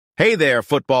Hey there,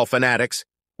 football fanatics.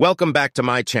 Welcome back to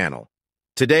my channel.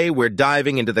 Today, we're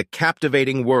diving into the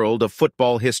captivating world of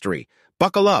football history.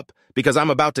 Buckle up, because I'm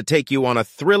about to take you on a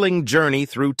thrilling journey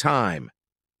through time.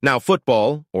 Now,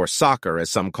 football, or soccer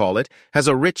as some call it, has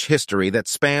a rich history that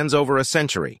spans over a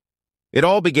century. It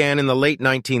all began in the late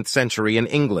 19th century in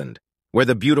England, where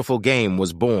the beautiful game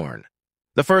was born.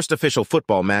 The first official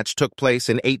football match took place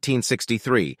in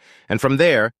 1863, and from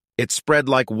there, it spread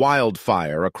like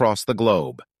wildfire across the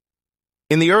globe.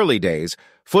 In the early days,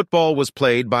 football was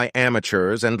played by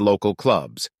amateurs and local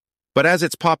clubs. But as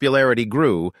its popularity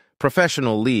grew,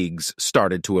 professional leagues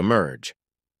started to emerge.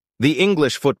 The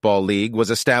English Football League was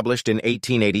established in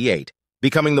 1888,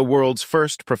 becoming the world's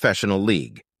first professional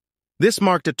league. This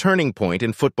marked a turning point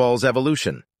in football's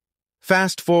evolution.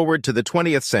 Fast forward to the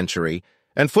 20th century,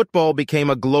 and football became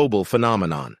a global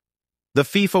phenomenon. The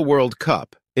FIFA World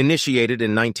Cup, initiated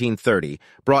in 1930,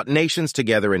 brought nations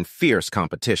together in fierce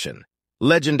competition.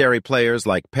 Legendary players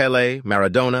like Pelé,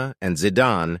 Maradona, and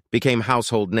Zidane became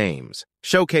household names,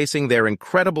 showcasing their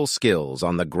incredible skills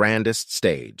on the grandest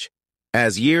stage.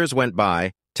 As years went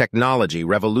by, technology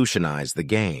revolutionized the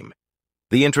game.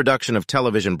 The introduction of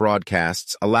television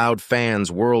broadcasts allowed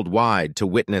fans worldwide to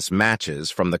witness matches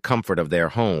from the comfort of their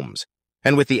homes.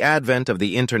 And with the advent of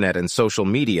the internet and social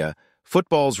media,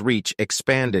 football's reach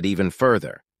expanded even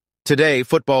further. Today,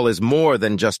 football is more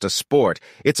than just a sport.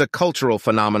 It's a cultural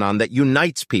phenomenon that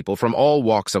unites people from all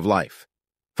walks of life.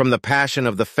 From the passion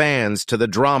of the fans to the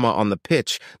drama on the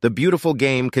pitch, the beautiful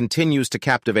game continues to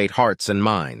captivate hearts and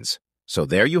minds. So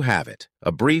there you have it,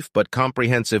 a brief but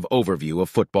comprehensive overview of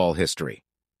football history.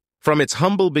 From its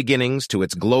humble beginnings to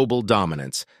its global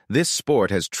dominance, this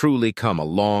sport has truly come a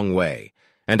long way.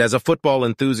 And as a football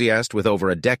enthusiast with over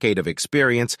a decade of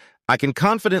experience, I can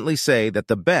confidently say that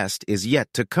the best is yet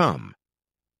to come.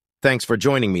 Thanks for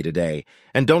joining me today,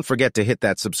 and don't forget to hit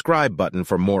that subscribe button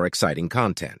for more exciting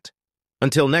content.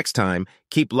 Until next time,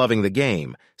 keep loving the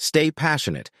game, stay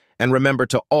passionate, and remember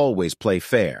to always play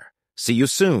fair. See you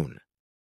soon.